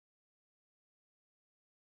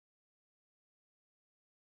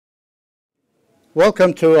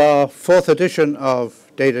Welcome to our fourth edition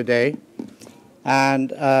of Data Day.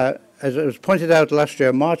 And as it was pointed out last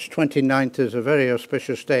year, March 29th is a very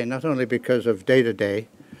auspicious day, not only because of Data Day,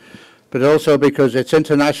 but also because it's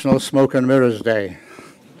International Smoke and Mirrors Day.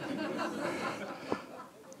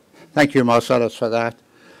 Thank you, Marcellus, for that.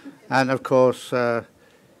 And of course, for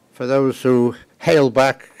those who hail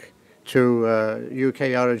back to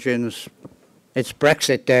UK origins, it's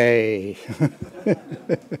Brexit Day.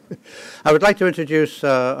 I would like to introduce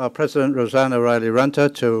our President, Roseann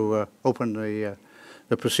Runte, to open the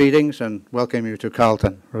proceedings and welcome you to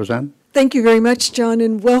Carleton. Roseann? Thank you very much, John,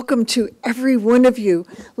 and welcome to every one of you.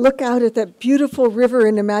 Look out at that beautiful river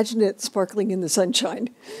and imagine it sparkling in the sunshine.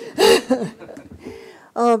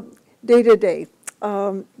 Data Day.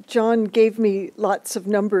 John gave me lots of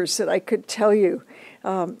numbers that I could tell you.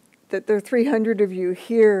 That there are 300 of you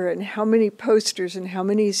here and how many posters and how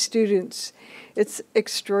many students. It's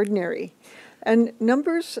extraordinary. And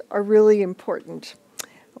numbers are really important.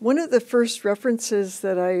 One of the first references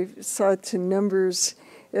that I saw to numbers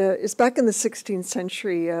is back in the 16th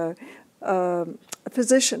century. A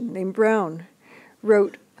physician named Brown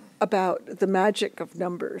wrote about the magic of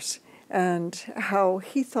numbers and how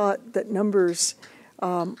he thought that numbers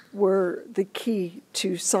were the key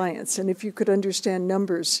to science. And if you could understand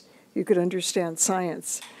numbers, you could understand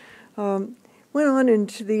science. Went on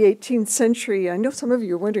into the 18th century. I know some of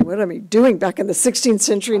you are wondering, what am I doing back in the 16th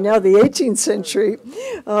century, now the 18th century?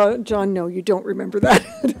 John, no, you don't remember that.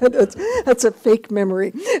 That's a fake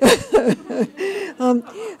memory.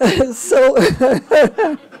 So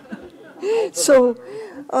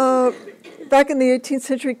back in the 18th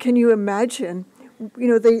century, can you imagine, you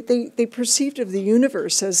know, they perceived of the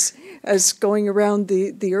universe as going around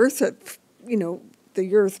the Earth at, you know,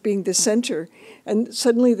 the Earth being the center, and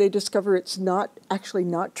suddenly they discover it's actually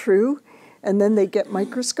not true, and then they get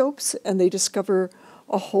microscopes and they discover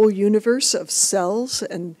a whole universe of cells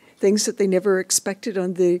and things that they never expected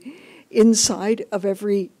on the inside of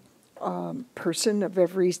every person, of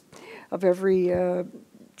every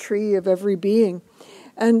tree, of every being,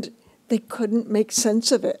 and they couldn't make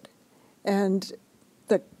sense of it. And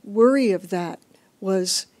the worry of that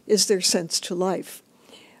was, is there sense to life?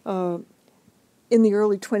 In the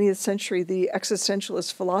early 20th century, the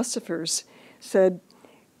existentialist philosophers said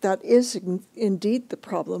that is indeed the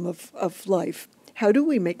problem of life. How do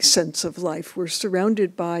we make sense of life? We're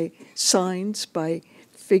surrounded by signs, by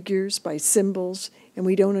figures, by symbols, and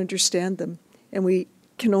we don't understand them. And we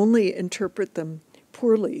can only interpret them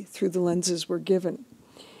poorly through the lenses we're given.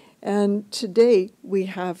 And today we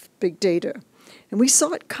have big data. And we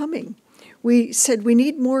saw it coming. We said we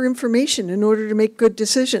need more information in order to make good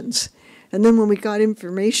decisions. And then when we got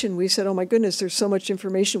information, we said, oh my goodness, there's so much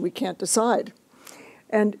information we can't decide.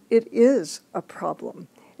 And it is a problem.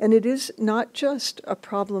 And it is not just a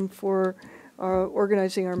problem for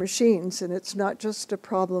organizing our machines, and it's not just a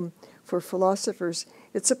problem for philosophers.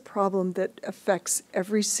 It's a problem that affects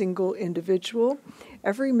every single individual,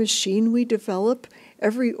 every machine we develop,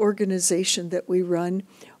 every organization that we run,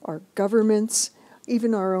 our governments,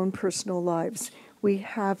 even our own personal lives. We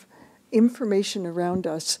have information around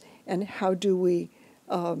us, and how do we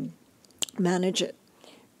manage it?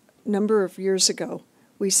 A number of years ago,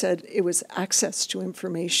 we said it was access to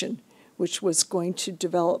information which was going to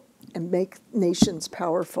develop and make nations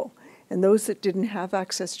powerful. And those that didn't have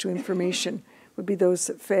access to information would be those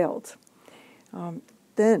that failed.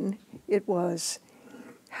 Then it was,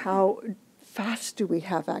 how fast do we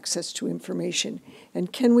have access to information?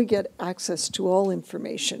 And can we get access to all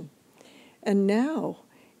information? And now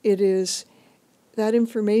it is that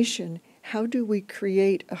information, how do we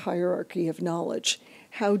create a hierarchy of knowledge?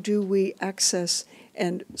 How do we access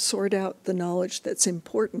and sort out the knowledge that's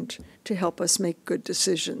important to help us make good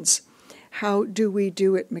decisions? How do we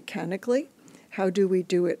do it mechanically? How do we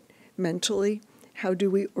do it mentally? How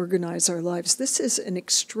do we organize our lives? This is an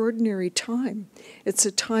extraordinary time. It's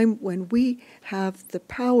a time when we have the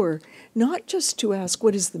power not just to ask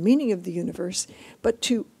what is the meaning of the universe, but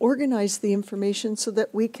to organize the information so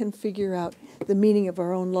that we can figure out the meaning of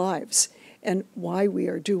our own lives and why we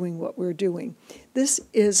are doing what we're doing. This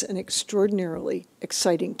is an extraordinarily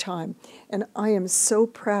exciting time, and I am so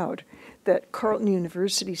proud that Carleton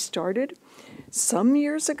University started some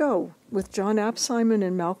years ago with John ApSimon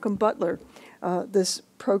and Malcolm Butler, this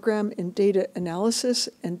program in data analysis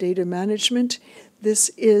and data management. This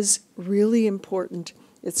is really important.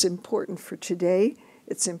 It's important for today.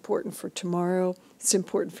 It's important for tomorrow. It's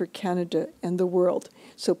important for Canada and the world.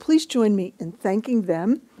 So please join me in thanking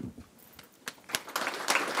them.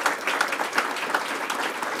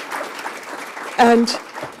 And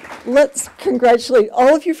let's congratulate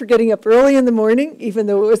all of you for getting up early in the morning, even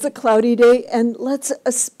though it was a cloudy day, and let's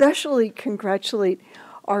especially congratulate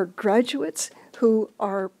our graduates who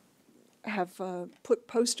have put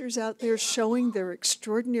posters out there showing their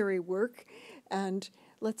extraordinary work, and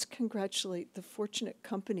let's congratulate the fortunate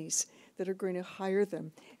companies that are going to hire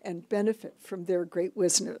them and benefit from their great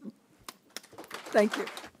wisdom. Thank you.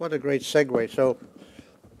 What a great segue. So,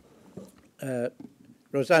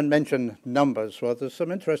 Roseann mentioned numbers. Well, there's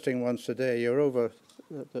some interesting ones today. There are over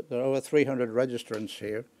 300 registrants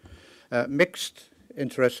here. Mixed,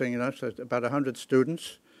 interesting enough, so about 100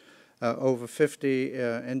 students, over 50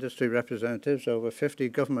 industry representatives, over 50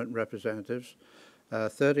 government representatives,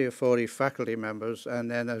 30 or 40 faculty members,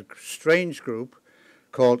 and then a strange group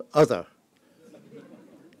called Other.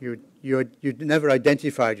 You never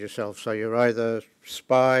identified yourself, so you're either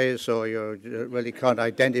spies or you really can't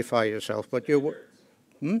identify yourself, but you...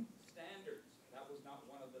 Standards. That was not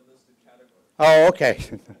one of the listed categories. Oh,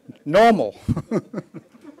 okay. Normal.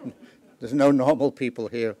 There's no normal people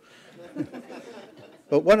here.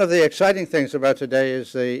 But one of the exciting things about today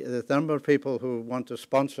is the number of people who want to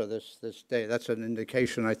sponsor this day. That's an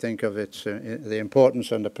indication, I think, of its the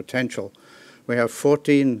importance and the potential. We have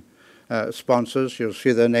 14 sponsors. You'll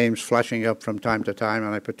see their names flashing up from time to time,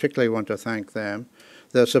 and I particularly want to thank them.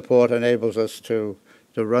 Their support enables us to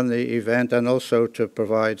run the event and also to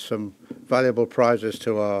provide some valuable prizes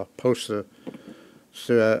to our poster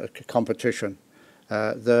competition.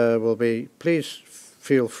 There will be, please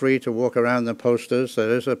feel free to walk around the posters. There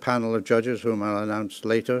is a panel of judges whom I'll announce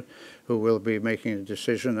later who will be making a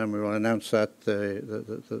decision, and we will announce that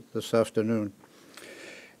this afternoon.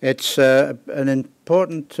 It's an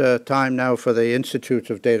important time now for the Institute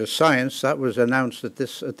of Data Science. That was announced at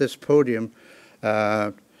this podium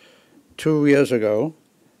 2 years ago.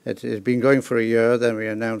 It has been going for a year, then we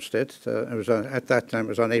announced it. At that time it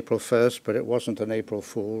was on April 1st, but it wasn't an April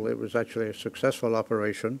Fool. It was actually a successful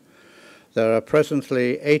operation. There are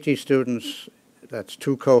presently 80 students, that's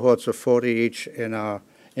 2 cohorts of 40 each in our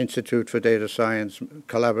Institute for Data Science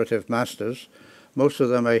Collaborative Masters. Most of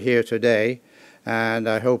them are here today, and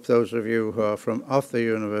I hope those of you who are from off the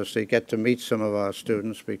university get to meet some of our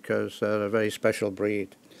students because they're a very special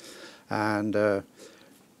breed. And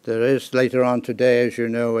there is later on today, as you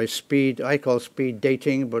know, I call speed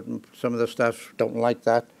dating, but some of the staff don't like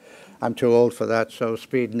that. I'm too old for that, so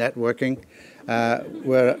speed networking.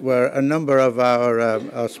 Where a number of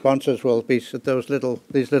our sponsors will be at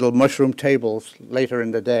these little mushroom tables later in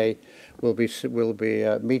the day. We'll be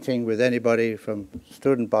meeting with anybody from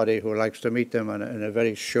student body who likes to meet them in a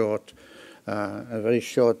very short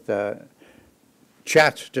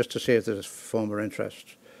chat, just to see if there's former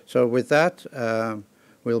interest. So with that,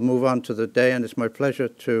 we'll move on to the day, and it's my pleasure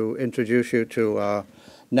to introduce you to our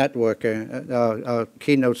networker, our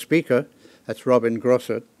keynote speaker. That's Robin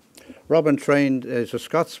Grosset. Robin trained as a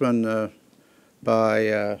Scotsman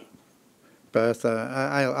by birth.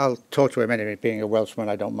 I'll talk to him anyway. Being a Welshman,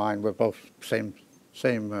 I don't mind. We're both same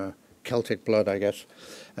Celtic blood, I guess.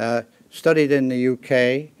 Studied in the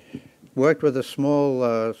UK. Worked with a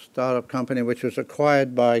small startup company which was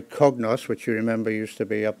acquired by Cognos, which you remember used to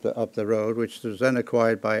be up the road, which was then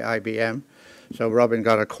acquired by IBM. So Robin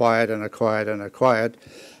got acquired and acquired and acquired.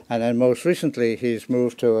 And then most recently, he's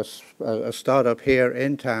moved to a startup here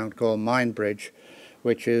in town called Mindbridge,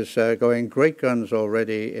 which is going great guns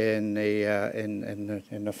already in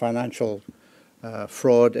the financial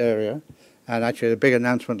fraud area. And actually, a big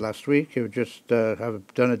announcement last week, you just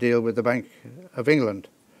have done a deal with the Bank of England.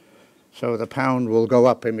 So the pound will go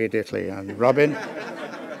up immediately. And Robin,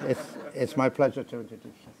 it's my pleasure to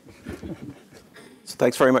introduce you. So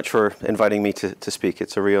thanks very much for inviting me to speak.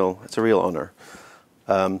 It's a real honor.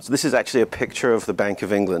 So this is actually a picture of the Bank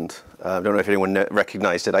of England. I don't know if anyone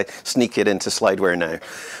recognized it. I sneak it into slideware now.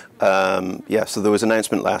 Yeah, so there was an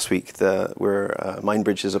announcement last week where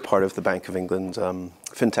Mindbridge is a part of the Bank of England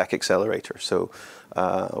FinTech Accelerator. So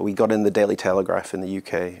we got in the Daily Telegraph in the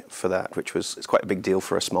UK for that, which it's quite a big deal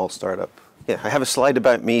for a small startup. Yeah, I have a slide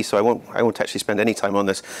about me, so I won't actually spend any time on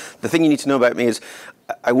this. The thing you need to know about me is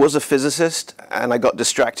I was a physicist, and I got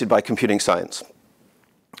distracted by computing science.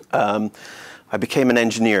 I became an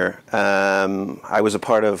engineer. I was a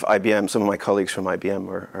part of IBM. Some of my colleagues from IBM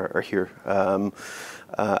are here.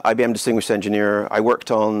 IBM Distinguished Engineer. I worked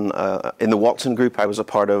on, in the Watson Group, I was a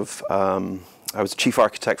part of, I was chief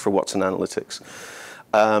architect for Watson Analytics.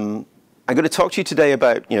 I'm going to talk to you today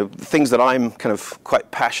about things that I'm kind of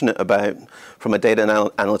quite passionate about from a data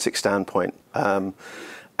analytics standpoint.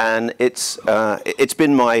 And it's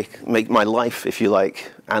been my life, if you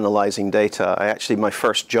like, analyzing data. My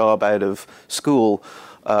first job out of school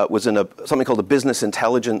was in something called a business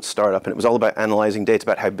intelligence startup, and it was all about analyzing data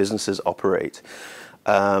about how businesses operate.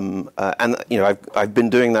 And I've been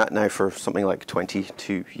doing that now for something like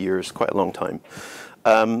 22 years, quite a long time.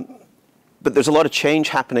 But there's a lot of change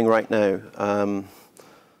happening right now.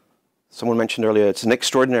 Someone mentioned earlier, it's an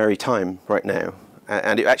extraordinary time right now,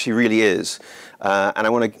 and it actually really is. And I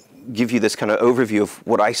want to give you this kind of overview of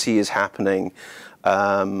what I see is happening,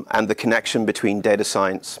 and the connection between data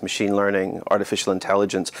science, machine learning, artificial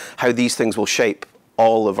intelligence, how these things will shape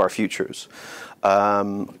all of our futures.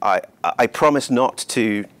 I promise not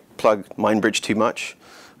to plug Mindbridge too much.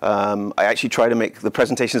 I actually try to make the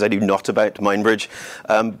presentations I do not about Mindbridge,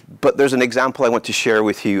 but there's an example I want to share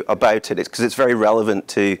with you about it, because it's very relevant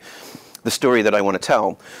to the story that I want to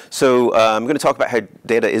tell. So I'm going to talk about how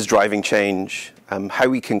data is driving change, how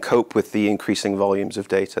we can cope with the increasing volumes of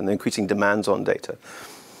data and the increasing demands on data.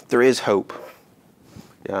 There is hope.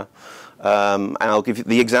 Yeah. And I'll give you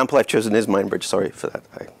the example I've chosen is Mindbridge. Sorry for that.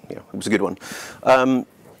 It was a good one.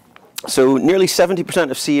 So nearly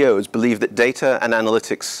 70% of CEOs believe that data and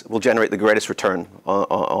analytics will generate the greatest return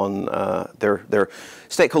on their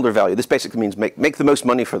stakeholder value. This basically means make the most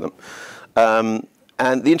money for them.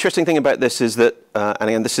 And the interesting thing about this is that, and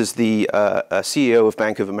again, this is the CEO of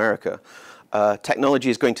Bank of America, technology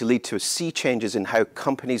is going to lead to sea changes in how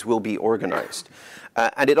companies will be organized.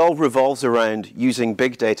 And it all revolves around using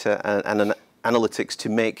big data and analytics to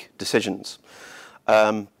make decisions.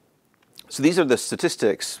 So these are the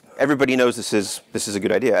statistics. Everybody knows this is a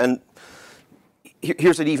good idea. And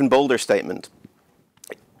here's an even bolder statement.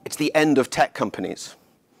 It's the end of tech companies.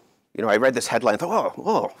 I read this headline and thought,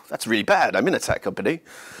 oh, that's really bad. I'm in a tech company.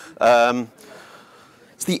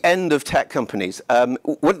 It's the end of tech companies.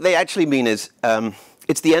 What they actually mean is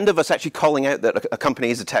it's the end of us actually calling out that a company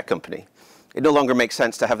is a tech company. It no longer makes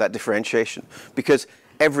sense to have that differentiation, because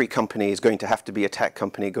every company is going to have to be a tech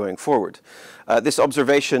company going forward. This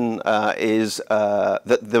observation is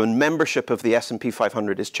that the membership of the S&P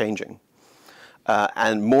 500 is changing.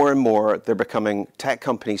 And more they're becoming tech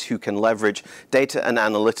companies who can leverage data and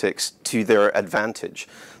analytics to their advantage.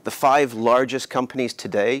 The 5 largest companies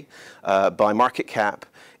today by market cap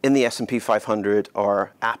in the S&P 500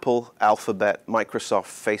 are Apple, Alphabet, Microsoft,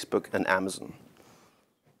 Facebook, and Amazon.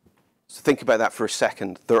 So think about that for a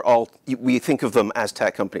second. We think of them as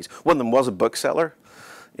tech companies. One of them was a bookseller,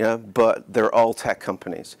 but they're all tech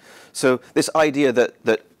companies. So this idea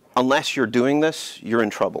that unless you're doing this, you're in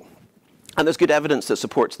trouble. And there's good evidence that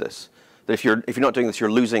supports this. That if you're not doing this,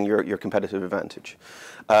 you're losing your competitive advantage.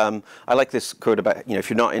 I like this quote about, if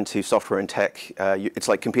you're not into software and tech, it's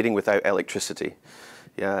like competing without electricity.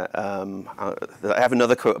 Yeah, I have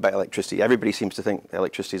another quote about electricity. Everybody seems to think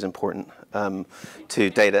electricity is important to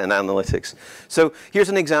data and analytics. So here's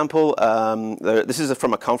an example. This is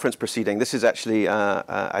from a conference proceeding. This is actually,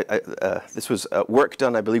 this was work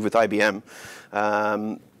done, I believe, with IBM.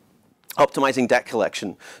 Optimizing debt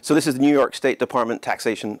collection. So this is the New York State Department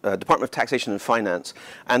of Taxation and Finance,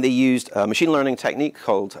 and they used a machine learning technique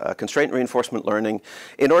called constraint reinforcement learning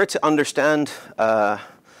in order to understand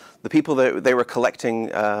the people that they were collecting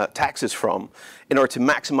taxes from, in order to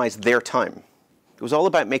maximize their time. It was all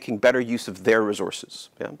about making better use of their resources.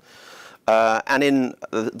 Yeah? And in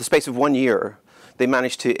the space of 1 year, they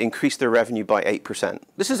managed to increase their revenue by 8%.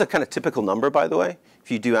 This is a kind of typical number, by the way.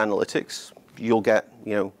 If you do analytics, you'll get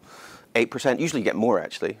 8%. Usually you get more,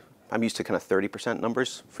 actually. I'm used to kind of 30%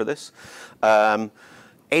 numbers for this.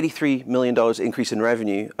 $83 million increase in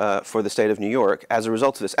revenue for the state of New York as a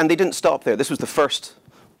result of this. And they didn't stop there. This was the first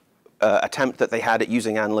attempt that they had at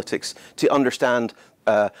using analytics to understand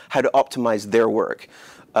how to optimize their work.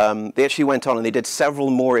 They actually went on and they did several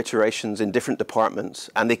more iterations in different departments,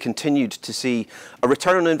 and they continued to see a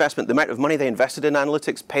return on investment. The amount of money they invested in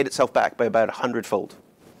analytics paid itself back by about 100-fold.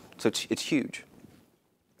 So it's huge.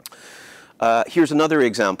 Here's another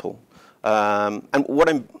example. And what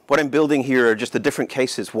I'm building here are just the different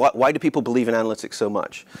cases. Why do people believe in analytics so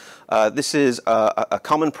much? This is a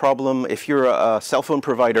common problem. If you're a cell phone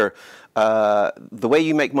provider, the way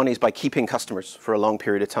you make money is by keeping customers for a long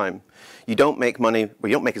period of time. You don't make money, or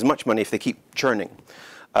you don't make as much money if they keep churning.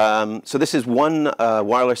 So this is one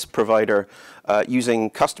wireless provider using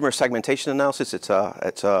customer segmentation analysis. It's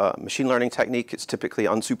a machine learning technique. It's typically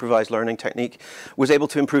unsupervised learning technique. Was able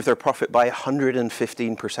to improve their profit by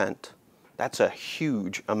 115%. That's a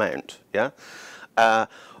huge amount. Yeah.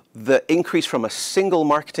 The increase from a single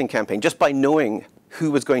marketing campaign, just by knowing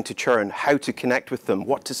who was going to churn, how to connect with them,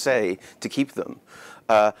 what to say to keep them.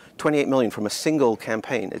 28 million from a single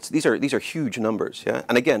campaign. These are huge numbers, yeah.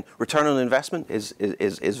 And again, return on investment is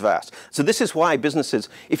vast. So this is why businesses,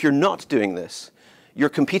 if you're not doing this, you're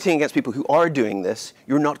competing against people who are doing this,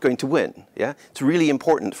 you're not going to win. Yeah? It's really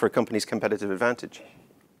important for a company's competitive advantage.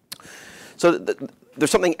 So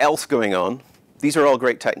there's something else going on. These are all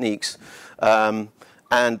great techniques, and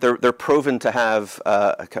they're proven to have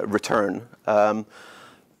a return.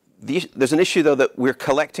 There's an issue, though, that we're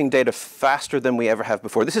collecting data faster than we ever have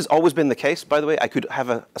before. This has always been the case, by the way. I could have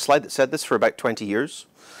a slide that said this for about 20 years,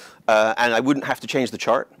 and I wouldn't have to change the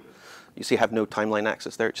chart. You see I have no timeline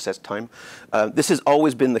access there. It just says time. This has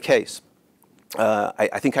always been the case.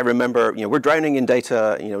 I think I remember, we're drowning in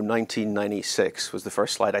data, 1996 was the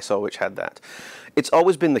first slide I saw which had that. It's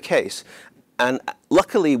always been the case. And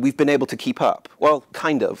luckily, we've been able to keep up. Well,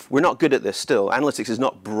 kind of. We're not good at this still. Analytics is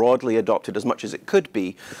not broadly adopted as much as it could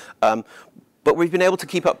be. But we've been able to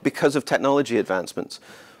keep up because of technology advancements.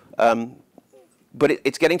 But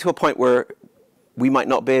it's getting to a point where we might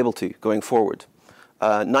not be able to going forward.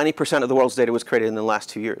 90% of the world's data was created in the last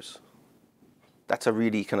 2 years. That's a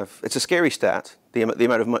really it's a scary stat, the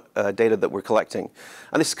amount of data that we're collecting.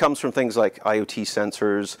 And this comes from things like IoT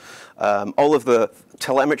sensors, all of the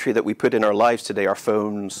telemetry that we put in our lives today, our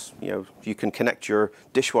phones, you can connect your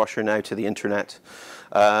dishwasher now to the internet.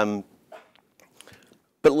 But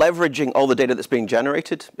leveraging all the data that's being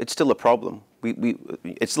generated, it's still a problem.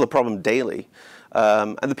 It's still a problem daily.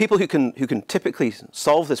 And the people who can typically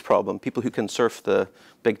solve this problem, people who can surf the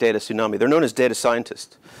big data tsunami, they're known as data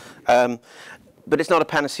scientists. But it's not a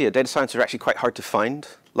panacea. Data scientists are actually quite hard to find.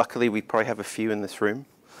 Luckily, we probably have a few in this room.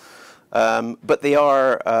 But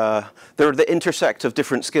they're the intersect of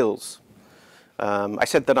different skills. I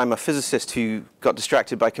said that I'm a physicist who got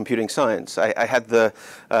distracted by computing science. I had the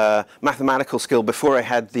mathematical skill before I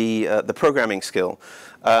had the programming skill.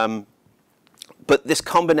 But this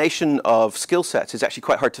combination of skill sets is actually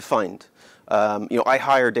quite hard to find. I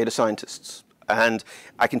hire data scientists. And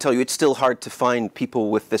I can tell you, it's still hard to find people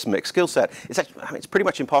with this mixed skill set. It's pretty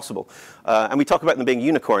much impossible. And we talk about them being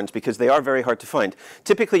unicorns because they are very hard to find.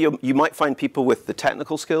 Typically, you might find people with the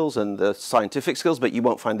technical skills and the scientific skills, but you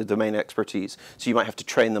won't find the domain expertise. So you might have to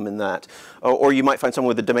train them in that. Or you might find someone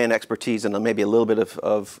with the domain expertise and maybe a little bit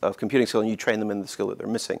of computing skill, and you train them in the skill that they're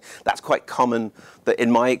missing. That's quite common in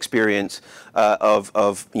my experience of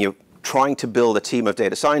trying to build a team of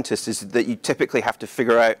data scientists, is that you typically have to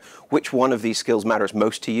figure out which one of these skills matters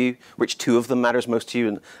most to you, which two of them matters most to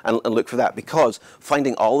you, and look for that, because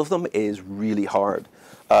finding all of them is really hard.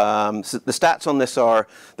 So the stats on this are,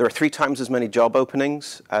 there are 3 times as many job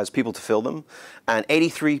openings as people to fill them, and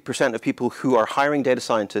 83% of people who are hiring data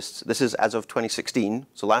scientists, this is as of 2016,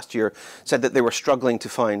 so last year, said that they were struggling to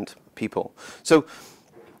find people. So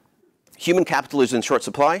human capital is in short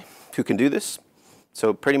supply. Who can do this?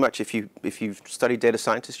 So pretty much if you've studied data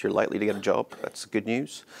scientist, you're likely to get a job. That's good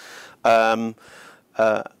news. The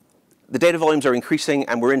data volumes are increasing,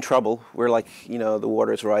 and we're in trouble. We're like, the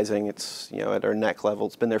water is rising. It's, at our neck level.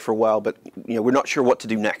 It's been there for a while, but, we're not sure what to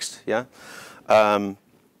do next, yeah?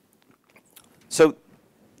 So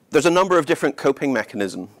there's a number of different coping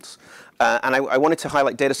mechanisms, and I wanted to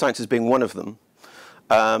highlight data science as being one of them.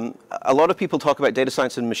 A lot of people talk about data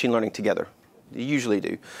science and machine learning together. You usually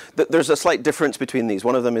do. There's a slight difference between these.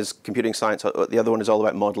 One of them is computing science. The other one is all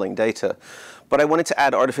about modeling data. But I wanted to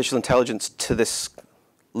add artificial intelligence to this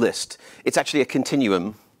list. It's actually a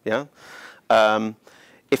continuum. Yeah.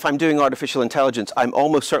 If I'm doing artificial intelligence, I'm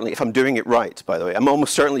almost certainly, if I'm doing it right, by the way, I'm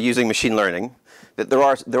almost certainly using machine learning. That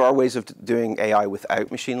there are ways of doing AI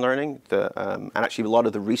without machine learning. And actually, a lot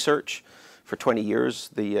of the research. For 20 years,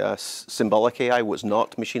 the symbolic AI was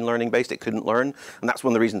not machine learning based. It couldn't learn, and that's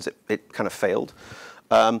one of the reasons it kind of failed.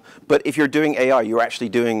 But if you're doing AI, you're actually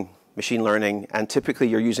doing machine learning, and typically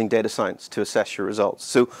you're using data science to assess your results.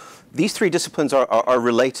 So these 3 disciplines are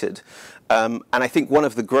related, and I think one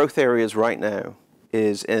of the growth areas right now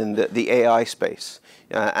is in the AI space.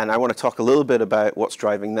 And I want to talk a little bit about what's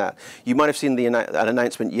driving that. You might have seen an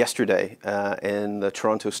announcement yesterday in the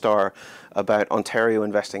Toronto Star about Ontario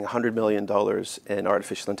investing $100 million in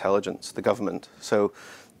artificial intelligence, the government. So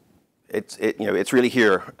it's really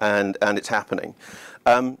here, and it's happening.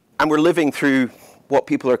 And we're living through what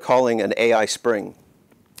people are calling an AI spring.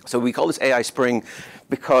 So we call this AI spring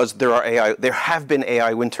because there have been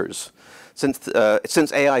AI winters.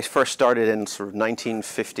 Since AI first started in sort of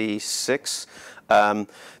 1956,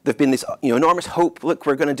 there've been this enormous hope. Look,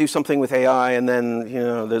 we're going to do something with AI, and then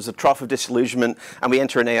there's a trough of disillusionment, and we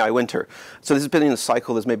enter an AI winter. So this has been in a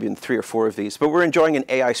cycle. There's maybe been 3 or 4 of these, but we're enjoying an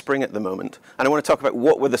AI spring at the moment. And I want to talk about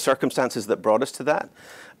what were the circumstances that brought us to that,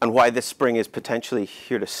 and why this spring is potentially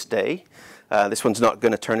here to stay. This one's not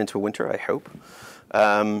going to turn into a winter, I hope.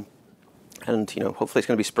 And hopefully it's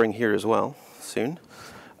going to be spring here as well soon.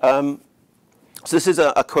 So this is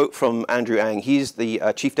a quote from Andrew Ng. He's the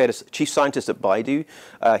chief scientist at Baidu.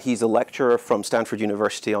 He's a lecturer from Stanford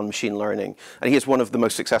University on machine learning, and he has one of the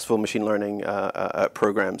most successful machine learning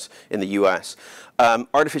programs in the US.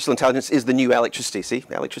 Artificial intelligence is the new electricity. See,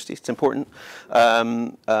 electricity, it's important.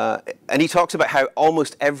 And he talks about how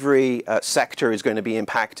almost every sector is going to be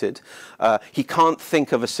impacted. He can't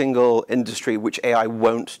think of a single industry which AI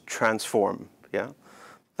won't transform. Yeah,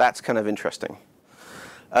 that's kind of interesting.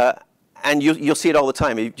 And you'll see it all the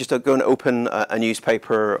time. You just go and open a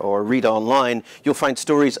newspaper or read online, you'll find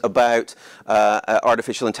stories about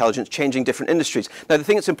artificial intelligence changing different industries. Now, the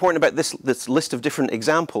thing that's important about this list of different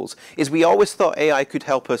examples is we always thought AI could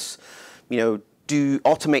help us,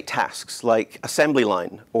 automate tasks like assembly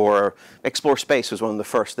line, or explore space was one of the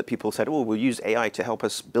first that people said, oh, we'll use AI to help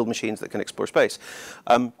us build machines that can explore space.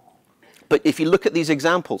 But if you look at these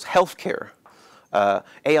examples, healthcare,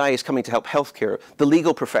 AI is coming to help healthcare, the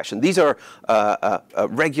legal profession. These are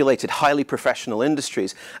regulated, highly professional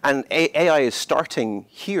industries, and AI is starting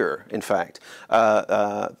here. In fact,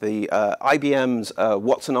 the IBM's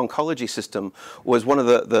Watson Oncology system was one of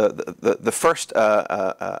the first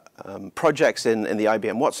projects in the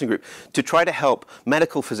IBM Watson group to try to help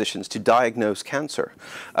medical physicians to diagnose cancer.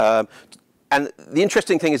 And the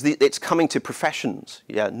interesting thing is it's coming to professions,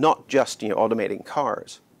 yeah, not just automating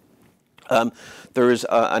cars. There is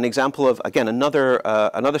an example of, again,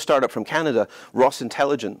 another startup from Canada, Ross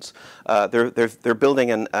Intelligence. They're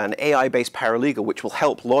building an AI-based paralegal which will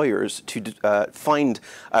help lawyers to find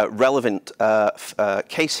relevant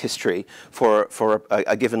case history for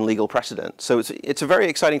a given legal precedent. So it's a very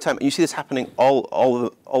exciting time, and you see this happening all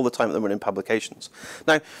the time at the moment in publications.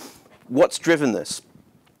 Now, what's driven this?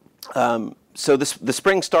 So the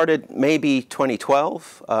spring started maybe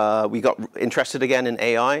 2012. We got interested again in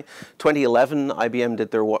AI. 2011, IBM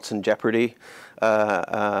did their Watson Jeopardy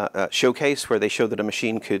showcase, where they showed that a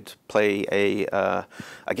machine could play a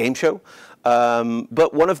game show.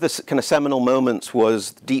 But one of the kind of seminal moments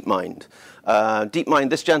was DeepMind. DeepMind,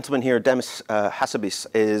 this gentleman here, Demis Hassabis,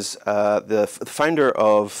 is the founder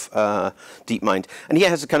of DeepMind. And he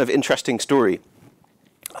has a kind of interesting story.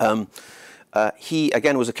 He,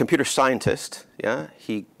 again, was a computer scientist. Yeah,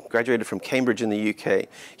 he graduated from Cambridge in the UK.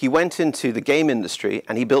 He went into the game industry,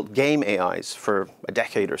 and he built game AIs for a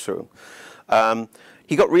decade or so.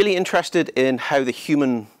 He got really interested in how the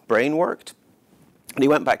human brain worked, and he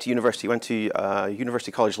went back to university. He went to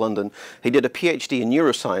University College London. He did a PhD in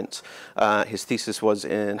neuroscience. His thesis was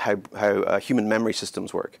in how human memory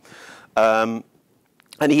systems work.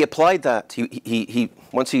 And he applied that.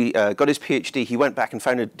 Once he got his PhD, he went back and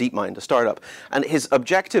founded DeepMind, a startup. And his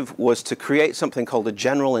objective was to create something called a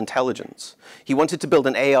general intelligence. He wanted to build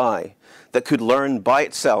an AI that could learn by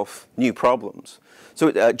itself new problems.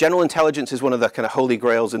 So general intelligence is one of the kind of holy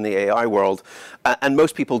grails in the AI world, and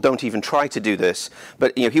most people don't even try to do this.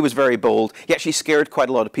 But he was very bold. He actually scared quite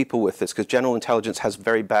a lot of people with this, because general intelligence has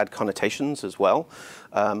very bad connotations as well.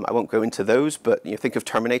 I won't go into those, but think of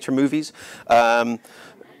Terminator movies.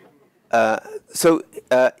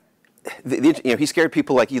 He scared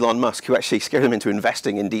people like Elon Musk, who actually scared him into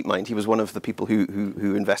investing in DeepMind. He was one of the people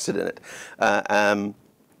who invested in it.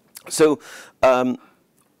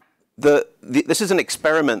 This is an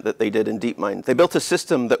experiment that they did in DeepMind. They built a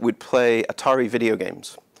system that would play Atari video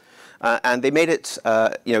games. And they made it,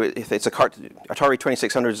 it's Atari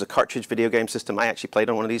 2600 is a cartridge video game system. I actually played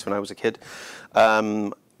on one of these when I was a kid.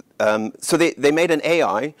 So they made an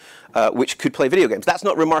AI which could play video games. That's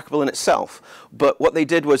not remarkable in itself. But what they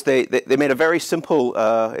did was they made a very simple,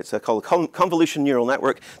 it's called a convolution neural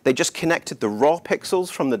network. They just connected the raw pixels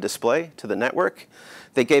from the display to the network.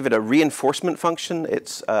 They gave it a reinforcement function.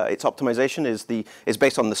 Its optimization is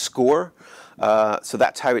based on the score. So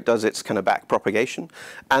that's how it does its kind of back propagation.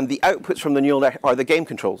 And the outputs from the neural net are the game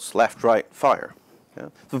controls, left, right, fire. Yeah?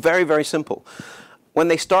 So very, very simple. When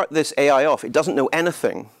they start this AI off, it doesn't know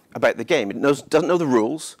anything about the game. It doesn't know the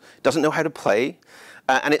rules, doesn't know how to play,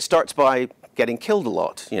 and it starts by getting killed a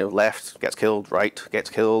lot. Left gets killed, right gets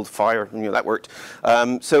killed, fire, that worked.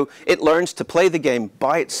 So it learns to play the game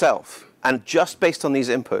by itself, and just based on these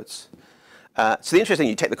inputs. So the interesting,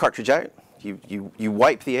 you take the cartridge out, you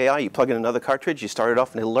wipe the AI, you plug in another cartridge, you start it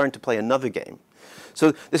off, and it'll learn to play another game.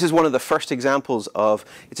 So this is one of the first examples of,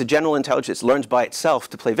 it's a general intelligence, it learns by itself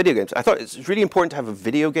to play video games. I thought it's really important to have a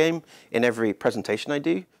video game in every presentation I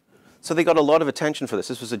do. So they got a lot of attention for this.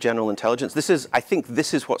 This was a general intelligence. I think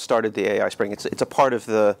this is what started the AI spring. It's a part of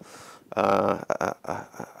the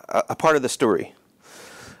story.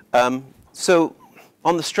 So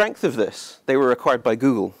on the strength of this, they were acquired by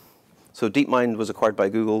Google. So DeepMind was acquired by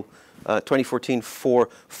Google 2014 for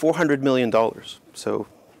 $400 million. So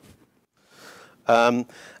And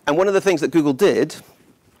one of the things that Google did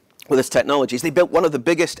with this technology is they built one of the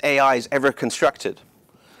biggest AIs ever constructed.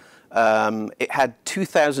 It had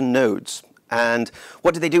 2,000 nodes. And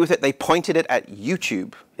what did they do with it? They pointed it at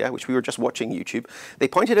YouTube, yeah, which we were just watching YouTube. They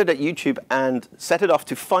pointed it at YouTube and set it off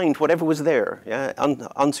to find whatever was there, yeah,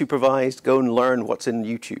 unsupervised, go and learn what's in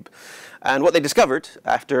YouTube. And what they discovered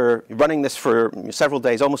after running this for several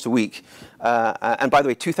days, almost a week, and by the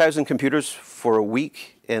way, 2,000 computers for a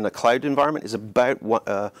week in a cloud environment is about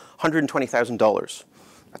 $120,000.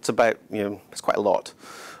 That's about, that's quite a lot.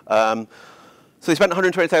 So they spent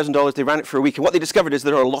 $120,000, they ran it for a week, and what they discovered is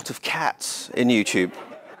there are a lot of cats in YouTube.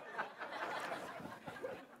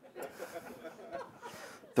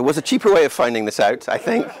 There was a cheaper way of finding this out, I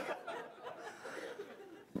think.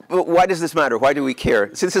 But why does this matter? Why do we care?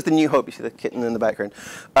 See, this is the new hope. You see the kitten in the background.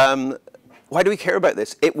 Why do we care about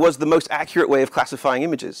this? It was the most accurate way of classifying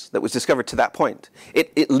images that was discovered to that point.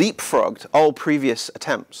 It leapfrogged all previous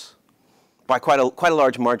attempts by quite a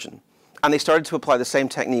large margin. And they started to apply the same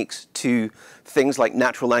techniques to things like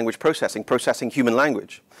natural language processing human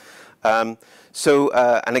language. And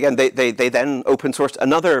again, they then open sourced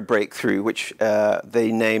another breakthrough, which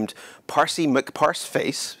they named Parsey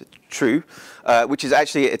McParseface, true, which is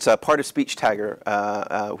actually, it's a part of speech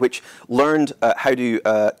tagger, which learned how to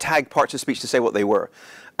tag parts of speech to say what they were.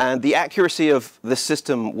 And the accuracy of this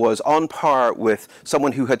system was on par with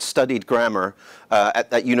someone who had studied grammar at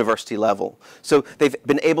that university level. So they've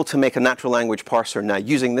been able to make a natural language parser now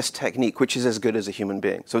using this technique, which is as good as a human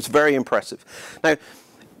being. So it's very impressive. Now,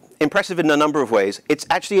 impressive in a number of ways. It's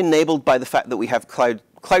actually enabled by the fact that we have cloud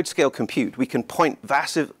scale compute. We can point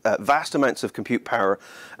vast amounts of compute power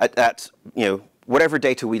at whatever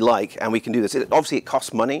data we like, and we can do this. Obviously, it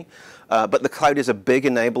costs money, but the cloud is a big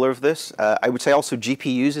enabler of this. I would say also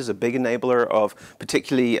GPUs is a big enabler of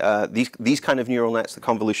particularly these kind of neural nets, the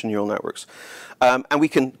convolution neural networks. And we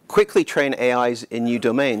can quickly train AIs in new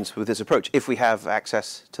domains with this approach if we have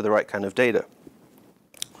access to the right kind of data.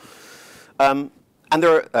 And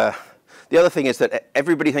the other thing is that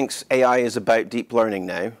everybody thinks AI is about deep learning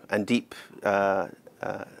now and deep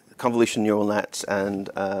convolution neural nets. And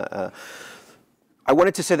I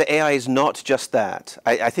wanted to say that AI is not just that.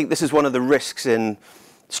 I think this is one of the risks in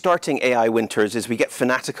starting AI winters is we get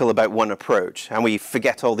fanatical about one approach and we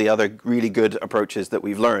forget all the other really good approaches that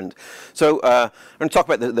we've learned. So I'm going to talk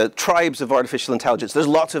about the tribes of artificial intelligence. There's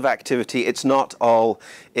lots of activity. It's not all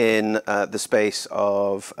in the space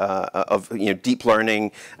of deep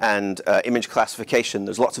learning and image classification.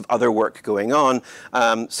 There's lots of other work going on.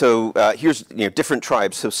 Here's different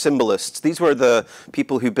tribes. So symbolists. These were the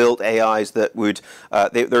people who built AIs that would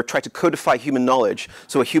they're trying to codify human knowledge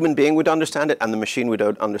so a human being would understand it and the machine would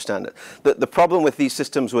understand it. The problem with these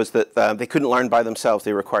systems was that they couldn't learn by themselves.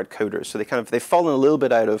 They required coders. So they've fallen a little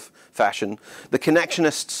bit out of fashion. The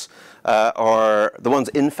connectionists are the ones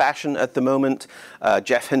in fashion at the moment.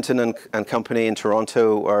 Jeff Hinton and company in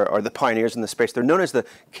Toronto are the pioneers in the space. They're known as the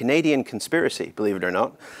Canadian conspiracy, believe it or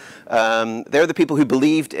not. They're the people who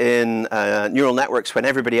believed in neural networks when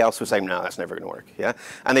everybody else was saying, no, that's never going to work. Yeah,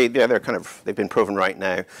 and they've been proven right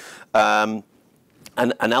now.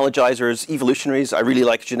 And analogizers, evolutionaries, I really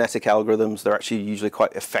like genetic algorithms. They're actually usually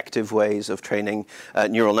quite effective ways of training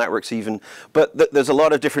neural networks even. But there's a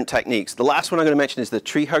lot of different techniques. The last one I'm going to mention is the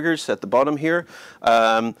tree huggers at the bottom here.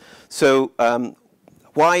 Why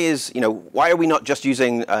are we not just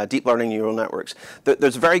using deep learning neural networks?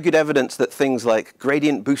 There's very good evidence that things like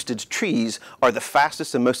gradient boosted trees are the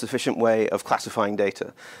fastest and most efficient way of classifying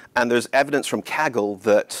data. And there's evidence from Kaggle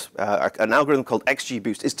that an algorithm called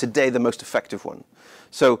XGBoost is today the most effective one.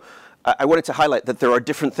 So I wanted to highlight that there are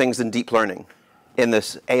different things than deep learning in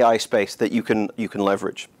this AI space that you can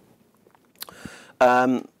leverage.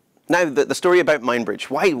 Now, the story about Mindbridge.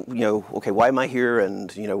 Why am I here,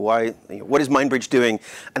 and what is Mindbridge doing,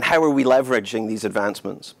 and how are we leveraging these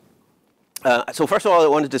advancements? So first of all, I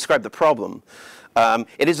want to describe the problem.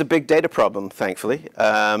 It is a big data problem, thankfully.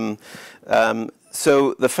 So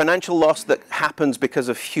the financial loss that happens because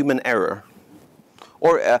of human error,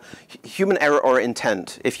 or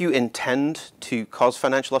intent. If you intend to cause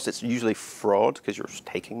financial loss, it's usually fraud because you're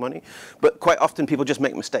taking money. But quite often people just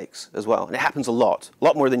make mistakes as well. And it happens a lot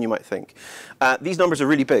more than you might think. These numbers are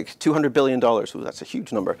really big, $200 billion. Ooh, that's a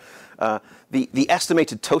huge number. The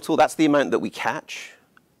estimated total, that's the amount that we catch.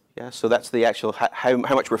 Yeah, so that's the actual how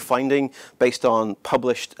much we're finding based on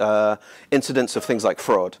published incidents of things like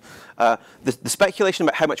fraud. The speculation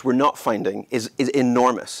about how much we're not finding is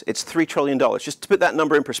enormous. It's $3 trillion. Just to put that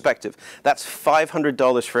number in perspective, that's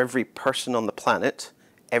 $500 for every person on the planet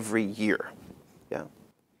every year. Yeah,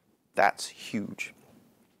 that's huge.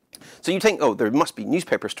 So you think, oh, there must be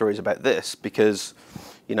newspaper stories about this because,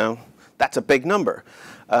 you know, that's a big number.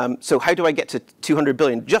 So how do I get to 200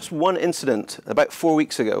 billion? Just one incident about 4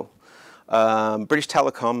 weeks ago. British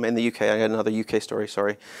Telecom in the UK, I got another UK story,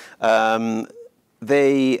 sorry.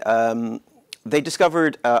 They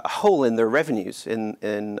discovered a hole in their revenues.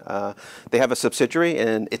 They have a subsidiary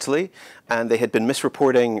in Italy, and they had been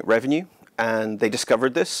misreporting revenue, and they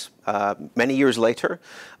discovered this many years later.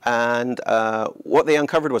 And what they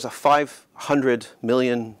uncovered was a £500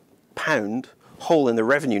 million hole in the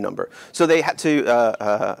revenue number. So they had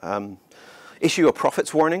to issue a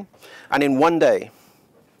profits warning, and in one day,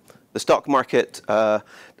 the stock market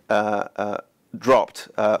dropped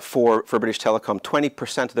for British Telecom.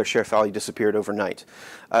 20% of their share value disappeared overnight.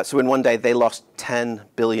 So in one day, they lost $10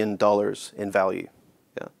 billion in value.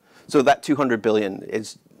 Yeah. So that 200 billion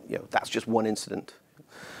is, you know, that's just one incident.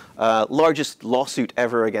 Largest lawsuit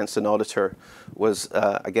ever against an auditor was,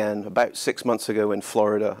 again, about 6 months ago in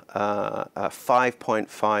Florida,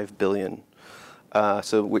 5.5 billion,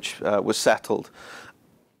 which was settled.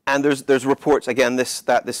 And there's reports, again,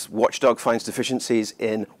 that this watchdog finds deficiencies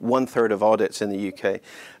in 1/3 of audits in the UK.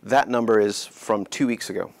 That number is from 2 weeks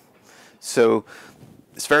ago. So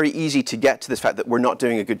it's very easy to get to this fact that we're not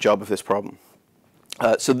doing a good job of this problem.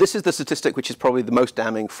 So this is the statistic which is probably the most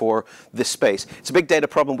damning for this space. It's a big data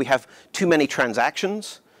problem. We have too many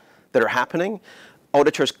transactions that are happening.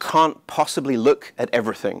 Auditors can't possibly look at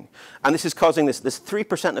everything. And this is causing this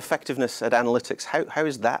 3% effectiveness at analytics. How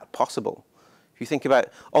is that possible? If you think about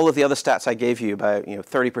all of the other stats I gave you about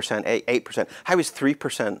 30%, 8%, how is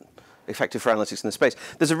 3% effective for analytics in this space?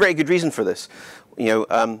 There's a very good reason for this.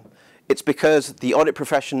 It's because the audit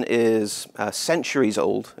profession is centuries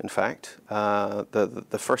old, in fact.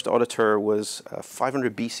 The first auditor was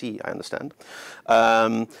 500 BC, I understand.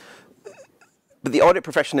 But the audit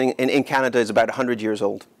profession in Canada is about 100 years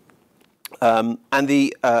old. And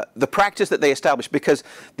the practice that they established, because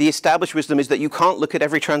the established wisdom is that you can't look at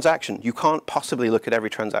every transaction. You can't possibly look at every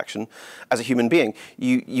transaction as a human being.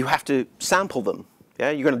 You have to sample them. Yeah?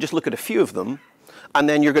 You're going to just look at a few of them, and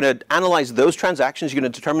then you're going to analyze those transactions. You're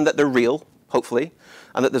going to determine that they're real, hopefully,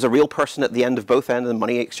 and that there's a real person at the end of both ends and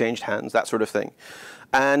money exchanged hands, that sort of thing.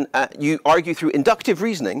 And you argue through inductive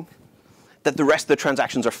reasoning that the rest of the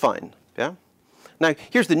transactions are fine. Yeah? Now,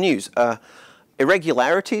 here's the news.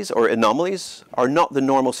 Irregularities or anomalies are not the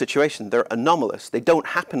normal situation. They're anomalous. They don't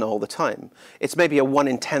happen all the time. It's maybe a 1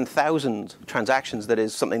 in 10,000 transactions that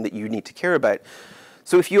is something that you need to care about.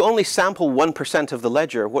 So if you only sample 1% of the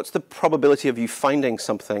ledger, what's the probability of you finding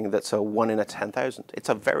something that's a 1 in a 10,000? It's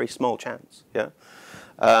a very small chance. Yeah,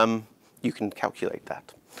 you can calculate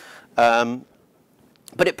that.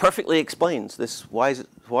 But it perfectly explains this. Why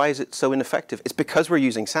is it so ineffective? It's because we're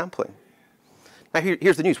using sampling. Now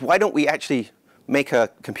here's the news. Why don't we actually make a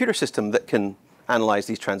computer system that can analyze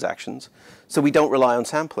these transactions so we don't rely on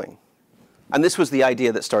sampling? And this was the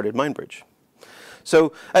idea that started Mindbridge.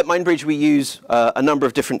 So at Mindbridge, we use a number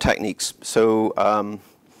of different techniques. So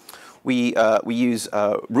we use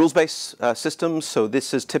rules-based systems. So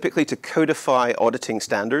this is typically to codify auditing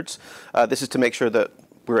standards. This is to make sure that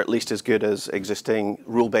we're at least as good as existing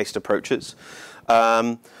rule-based approaches.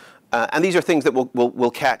 And these are things that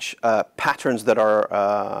will catch patterns that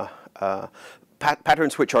are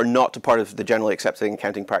patterns which are not a part of the generally accepted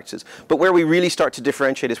accounting practices. But where we really start to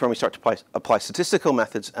differentiate is when we start to apply statistical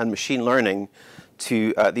methods and machine learning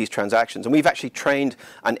to these transactions. And we've actually trained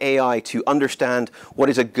an AI to understand what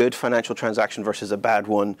is a good financial transaction versus a bad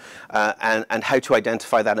one, and how to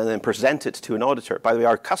identify that and then present it to an auditor. By the way,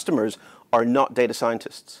 our customers are not data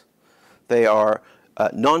scientists. They are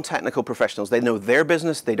non-technical professionals. They know their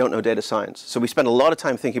business, they don't know data science. So we spend a lot of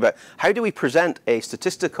time thinking about how do we present a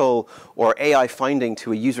statistical or AI finding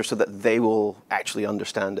to a user so that they will actually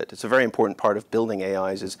understand it. It's a very important part of building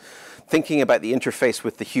AIs, is thinking about the interface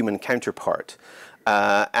with the human counterpart.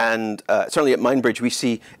 Certainly at Mindbridge, we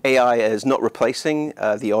see AI as not replacing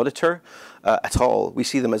the auditor at all. We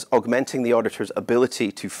see them as augmenting the auditor's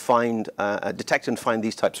ability to find, detect and find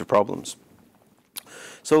these types of problems.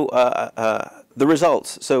 So the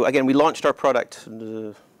results. So again, we launched our product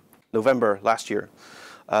November last year,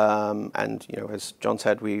 and as John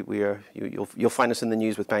said, you'll find us in the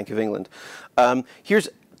news with Bank of England. Here's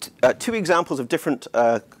two examples of different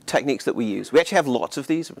techniques that we use. We actually have lots of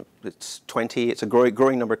these. It's 20. It's a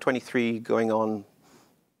growing number. 23 going on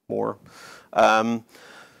more.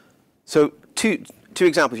 So two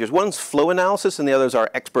examples here. One's flow analysis, and the other's our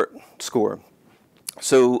expert score.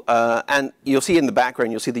 So, and you'll see in the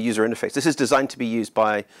background, you'll see the user interface. This is designed to be used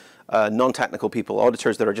by non-technical people,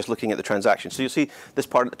 auditors that are just looking at the transaction. So you'll see this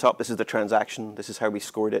part at the top, this is the transaction, this is how we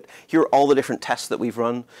scored it. Here are all the different tests that we've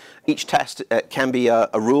run. Each test can be a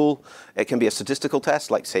rule, it can be a statistical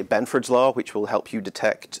test, like say Benford's Law, which will help you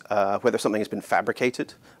detect whether something has been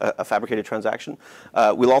fabricated, a fabricated transaction.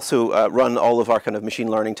 We'll also run all of our kind of machine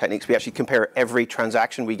learning techniques. We actually compare every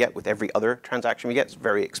transaction we get with every other transaction we get. It's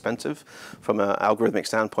very expensive from an algorithmic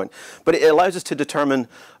standpoint. But it allows us to determine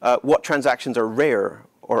what transactions are rare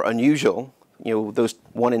or unusual, those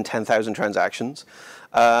 1 in 10,000 transactions,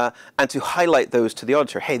 and to highlight those to the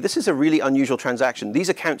auditor. Hey, this is a really unusual transaction. These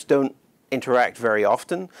accounts don't interact very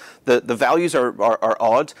often. The values are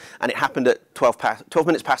odd, and it happened at 12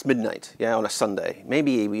 minutes past midnight, on a Sunday.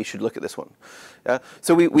 Maybe we should look at this one.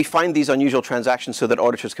 So we find these unusual transactions so that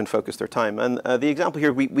auditors can focus their time. And the example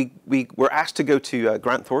here, we were asked to go to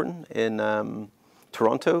Grant Thornton in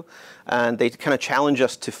Toronto, and they kind of challenged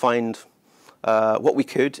us to find what we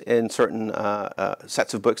could in certain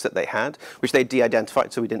sets of books that they had, which they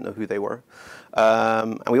de-identified, so we didn't know who they were.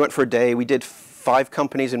 And we went for a day. We did 5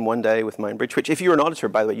 companies in one day with Mindbridge, which if you're an auditor,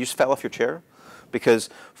 by the way, you just fell off your chair, because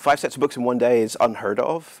 5 sets of books in one day is unheard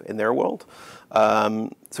of in their world. So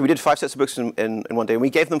we did 5 sets of books in one day, and we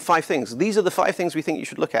gave them 5 things. These are the 5 things we think you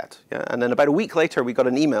should look at. And then about a week later, we got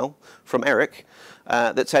an email from Eric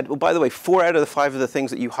that said, well, by the way, 4 out of the 5 of the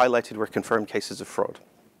things that you highlighted were confirmed cases of fraud.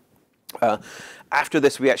 After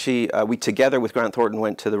this, we together with Grant Thornton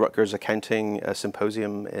went to the Rutgers Accounting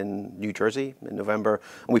Symposium in New Jersey in November,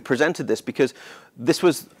 and we presented this because this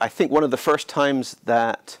was, I think, one of the first times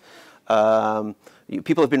that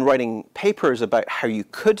people have been writing papers about how you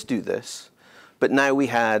could do this, but now we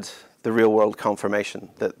had the real world confirmation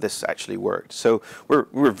that this actually worked. So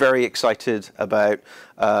we're very excited about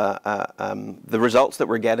the results that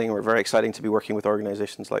we're getting. We're very excited to be working with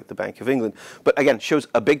organizations like the Bank of England. But again, it shows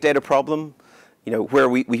a big data problem, where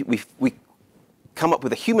we come up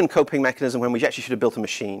with a human coping mechanism when we actually should have built a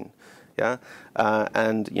machine.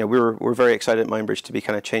 And we're very excited at Mindbridge to be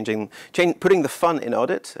kind of putting the fun in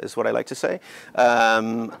audit, is what I like to say.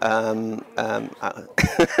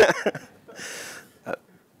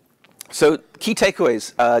 So key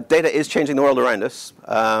takeaways, data is changing the world around us,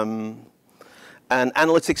 and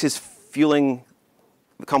analytics is fueling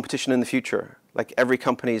the competition in the future. Like every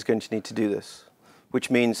company is going to need to do this, which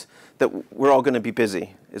means that we're all going to be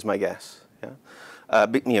busy, is my guess.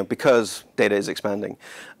 Because data is expanding.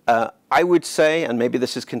 I would say, and maybe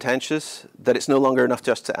this is contentious, that it's no longer enough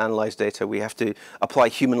just to analyze data. We have to apply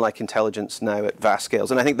human-like intelligence now at vast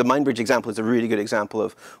scales. And I think the Mindbridge example is a really good example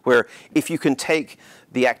of where if you can take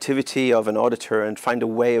the activity of an auditor and find a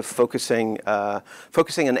way of focusing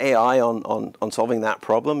an AI on solving that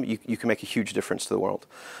problem, you can make a huge difference to the world.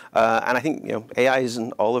 And I think AI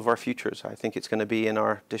isn't all of our futures. I think it's going to be in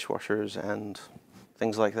our dishwashers and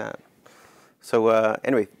things like that. So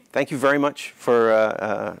anyway, thank you very much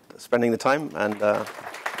for spending the time. And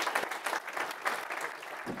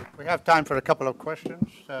we have time for a couple of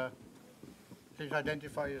questions. Please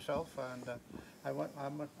identify yourself. And I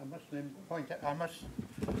must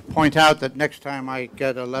point out that next time I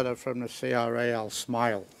get a letter from the CRA, I'll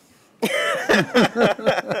smile.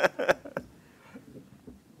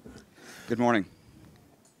 Good morning.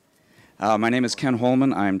 My name is Ken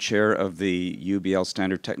Holman. I'm chair of the UBL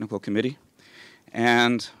Standard Technical Committee.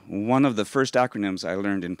 And one of the first acronyms I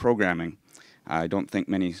learned in programming, I don't think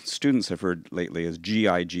many students have heard lately, is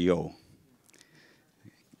GIGO.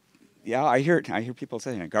 Yeah, I hear people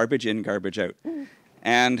saying it, garbage in, garbage out.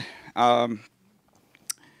 And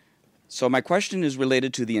so my question is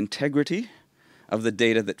related to the integrity of the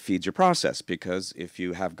data that feeds your process, because if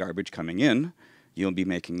you have garbage coming in, you'll be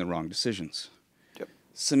making the wrong decisions. Yep.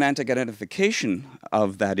 Semantic identification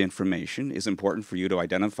of that information is important for you to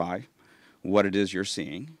identify what it is you're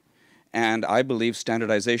seeing. And I believe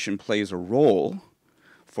standardization plays a role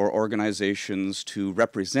for organizations to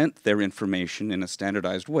represent their information in a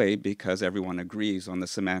standardized way because everyone agrees on the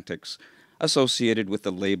semantics associated with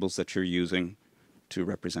the labels that you're using to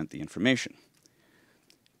represent the information.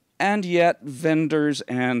 And yet vendors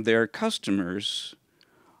and their customers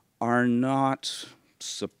are not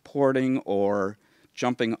supporting or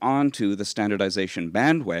jumping onto the standardization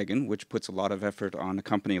bandwagon, which puts a lot of effort on a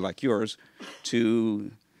company like yours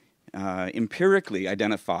to empirically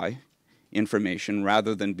identify information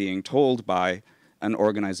rather than being told by an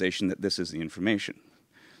organization that this is the information.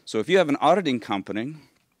 So if you have an auditing company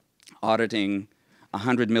auditing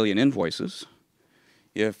 100 million invoices,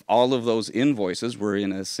 if all of those invoices were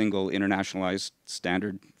in a single internationalized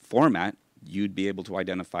standard format, you'd be able to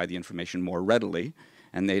identify the information more readily,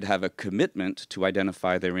 and they'd have a commitment to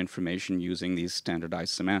identify their information using these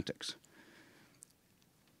standardized semantics.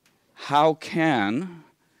 how can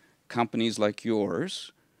companies like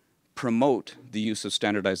yours promote the use of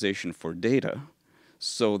standardization for data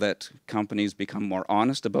so that companies become more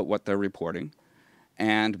honest about what they're reporting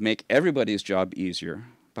and make everybody's job easier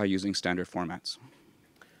by using standard formats?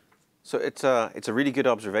 So it's a really good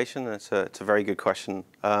observation. It's a very good question.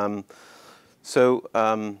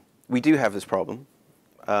 We do have this problem.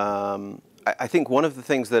 I think one of the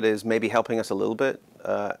things that is maybe helping us a little bit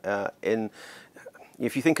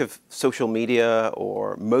if you think of social media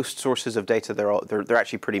or most sources of data, they're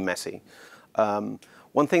actually pretty messy.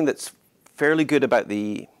 One thing that's fairly good about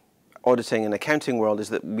the auditing and accounting world is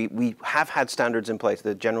that we have had standards in place,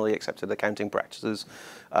 the generally accepted accounting practices.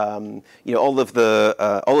 All of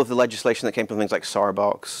the legislation that came from things like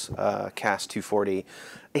SARBOX, CAS 240,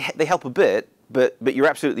 they help a bit, but you're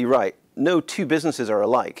absolutely right. No two businesses are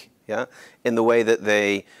alike, yeah, in the way that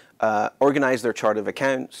they organize their chart of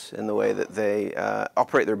accounts, in the way that they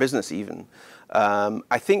operate their business even.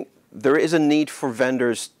 I think there is a need for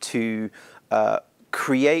vendors to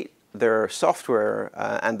create their software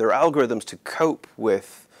and their algorithms to cope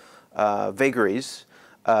with vagaries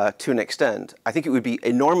to an extent. I think it would be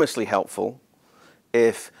enormously helpful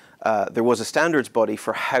if there was a standards body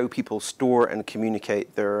for how people store and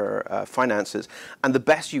communicate their finances. And the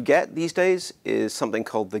best you get these days is something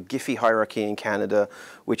called the Giphy hierarchy in Canada,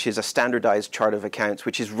 which is a standardized chart of accounts,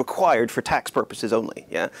 which is required for tax purposes only.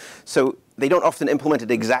 Yeah. So they don't often implement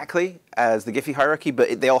it exactly as the Giphy hierarchy,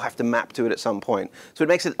 but they all have to map to it at some point. So it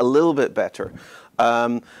makes it a little bit better.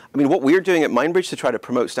 What we're doing at Mindbridge to try to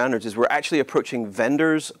promote standards is we're actually approaching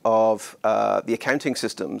vendors of the accounting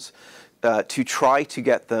systems to try to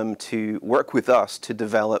get them to work with us to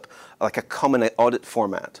develop like a common audit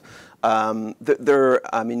format. One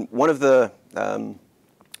of the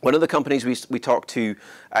companies we talked to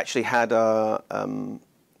actually had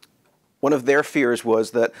one of their fears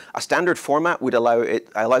was that a standard format would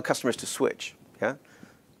allow customers to switch, yeah,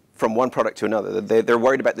 from one product to another. They're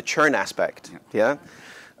worried about the churn aspect, yeah.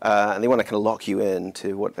 And they want to kind of lock you in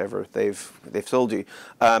to whatever they've sold you.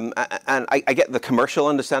 And I get the commercial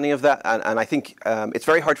understanding of that, and I think it's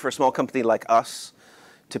very hard for a small company like us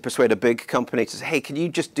to persuade a big company to say, hey, can you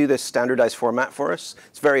just do this standardized format for us?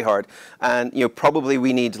 It's very hard. And probably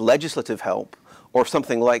we need legislative help or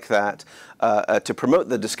something like that to promote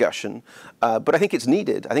the discussion. But I think it's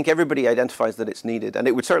needed. I think everybody identifies that it's needed. And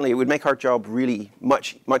it would make our job really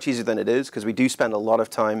much easier than it is, because we do spend a lot of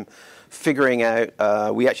time figuring out,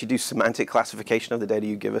 we actually do semantic classification of the data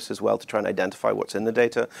you give us as well to try and identify what's in the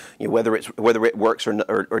data. Whether it works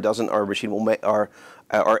or doesn't, our machine will make, our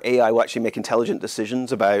AI will actually make intelligent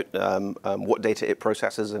decisions about what data it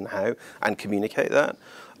processes and how, and communicate that.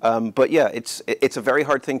 But yeah, it's a very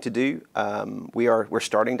hard thing to do. We're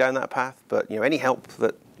starting down that path, but any help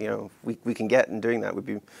that we can get in doing that would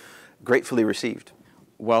be gratefully received.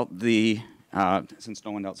 Well, since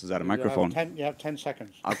no one else is at a microphone, you have 10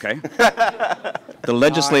 seconds. Okay. The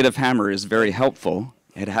legislative hammer is very helpful.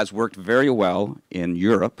 It has worked very well in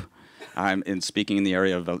Europe. In speaking in the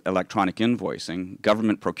area of electronic invoicing,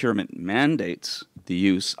 government procurement mandates the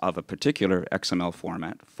use of a particular XML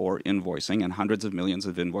format for invoicing, and hundreds of millions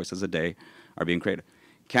of invoices a day are being created.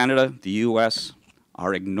 Canada, the US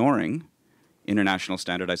are ignoring international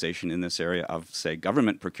standardization in this area of, say,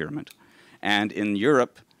 government procurement. And in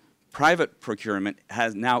Europe, private procurement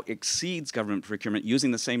now exceeds government procurement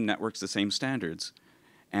using the same networks, the same standards.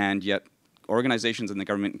 And yet organizations in the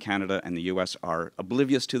government in Canada and the US are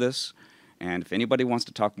oblivious to this. And if anybody wants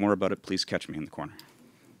to talk more about it, please catch me in the corner.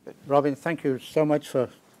 Robin, thank you so much for...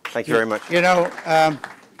 Thank you very much.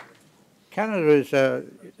 Canada is,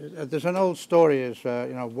 there's an old story is,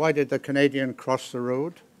 why did the Canadian cross the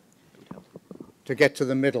road? To get to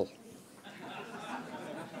the middle.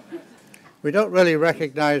 We don't really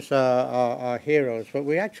recognize our heroes, but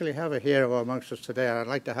we actually have a hero amongst us today. I'd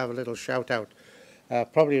like to have a little shout out.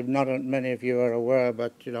 Probably not many of you are aware,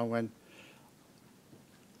 but when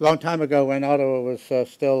a long time ago when Ottawa was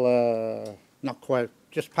still not quite,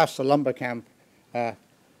 just past the lumber camp, high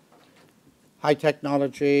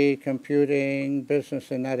technology, computing,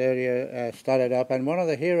 business in that area started up. And one of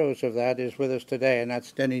the heroes of that is with us today, and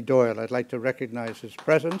that's Denny Doyle. I'd like to recognize his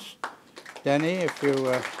presence. Denny, if you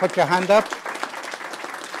put your hand up.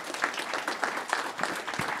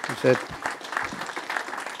 He said,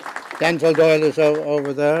 Denzel Doyle is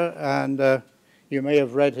over there, and you may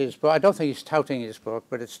have read his book. I don't think he's touting his book,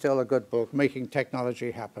 but it's still a good book, Making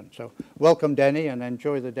Technology Happen. So welcome, Denny, and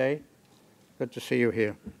enjoy the day. Good to see you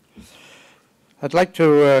here. I'd like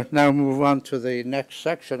to now move on to the next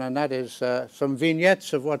section, and that is some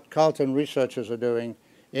vignettes of what Carleton researchers are doing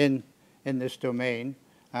in this domain.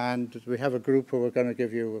 And we have a group who are going to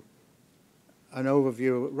give you an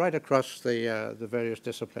overview right across the various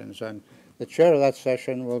disciplines. And the chair of that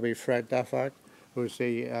session will be Fred Daffart, who's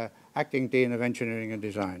the Acting Dean of Engineering and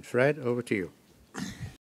Design. Fred, over to you.